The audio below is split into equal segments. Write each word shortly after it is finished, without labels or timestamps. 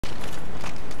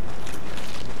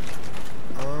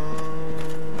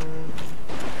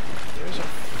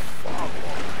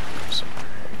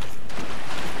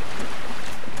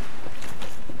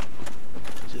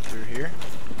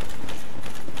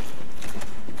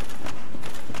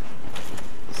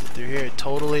here. It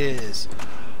totally is.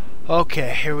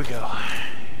 Okay, here we go.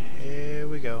 Here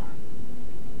we go.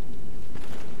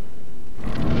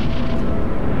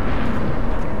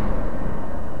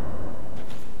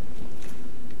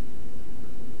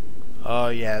 Oh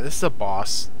yeah, this is a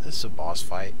boss. This is a boss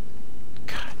fight.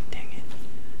 God dang it.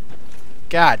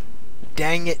 God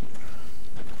dang it.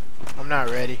 I'm not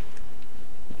ready.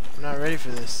 I'm not ready for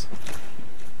this.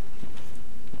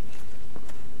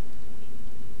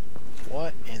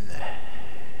 What in the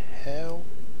hell?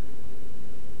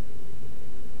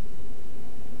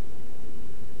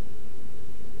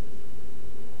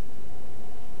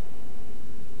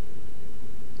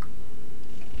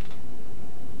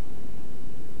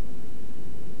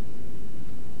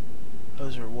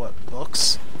 Those are what,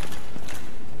 books?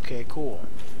 Okay, cool.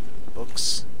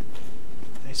 Books.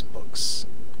 Nice books.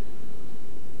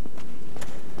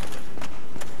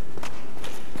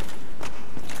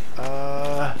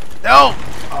 No!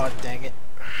 Oh, dang it.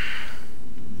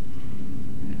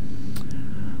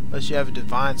 Unless you have a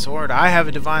divine sword. I have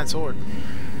a divine sword.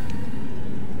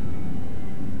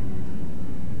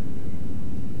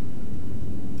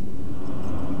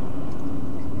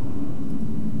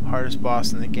 Hardest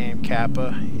boss in the game,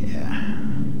 Kappa. Yeah.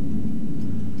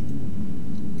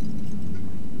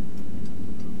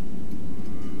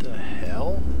 The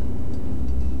hell?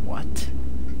 What?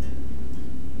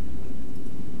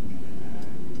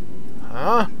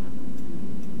 Huh?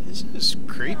 This is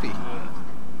creepy.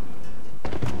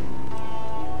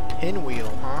 Pinwheel,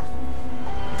 huh?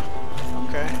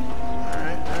 Okay.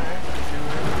 Alright, alright.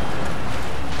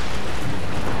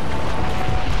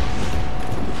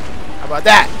 How about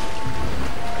that?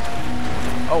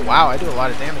 Oh wow, I do a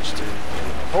lot of damage to it.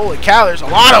 Holy cow, there's a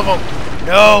lot of them!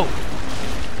 No!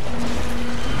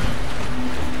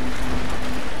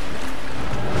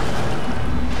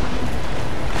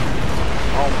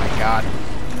 Oh my god.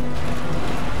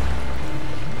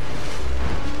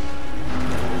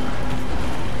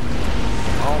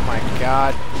 Oh my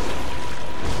god.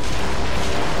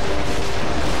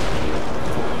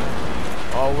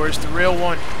 Oh, where's the real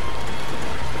one?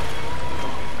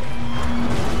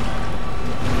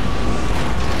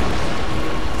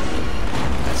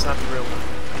 That's not the real one.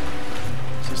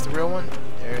 Is this the real one?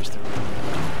 There's the real one.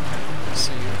 I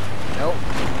see you. Nope.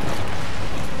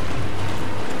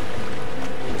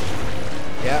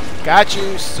 Yeah, got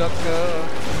you, sucker.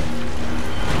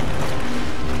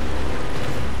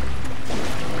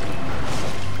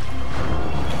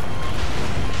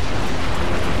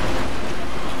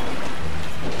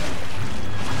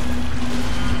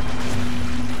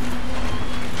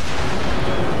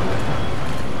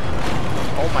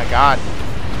 Oh my god.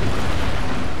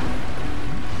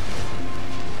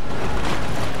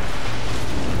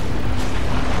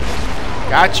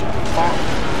 Got you.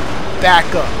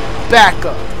 Back up. Back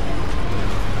up.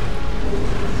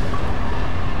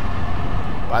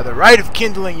 By the right of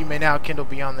kindling, you may now kindle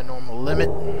beyond the normal limit.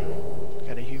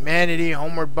 Got a humanity,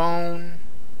 homeward bone.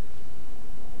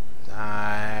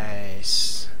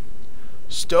 Nice.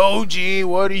 Stogie,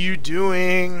 what are you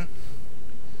doing?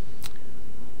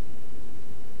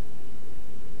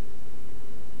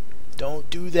 Don't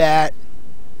do that.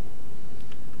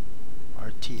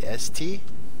 RTST?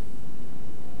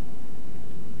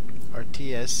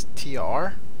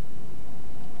 RTSTR?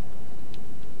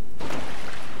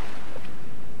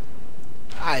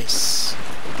 Nice.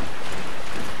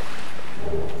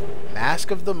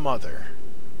 Mask of the Mother.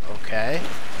 Okay.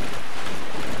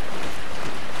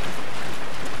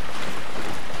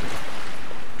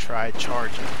 Try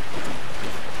charging.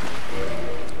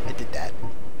 I did that.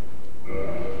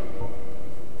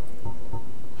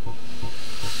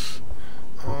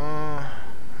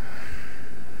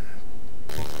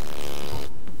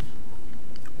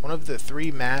 One of the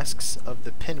three masks of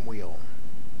the Pinwheel.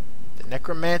 The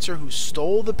necromancer who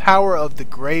stole the power of the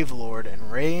Grave Lord and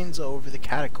reigns over the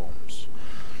catacombs.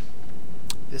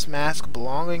 This mask,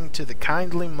 belonging to the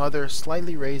kindly mother,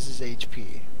 slightly raises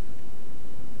HP.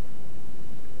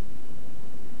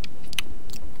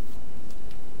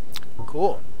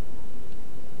 Cool.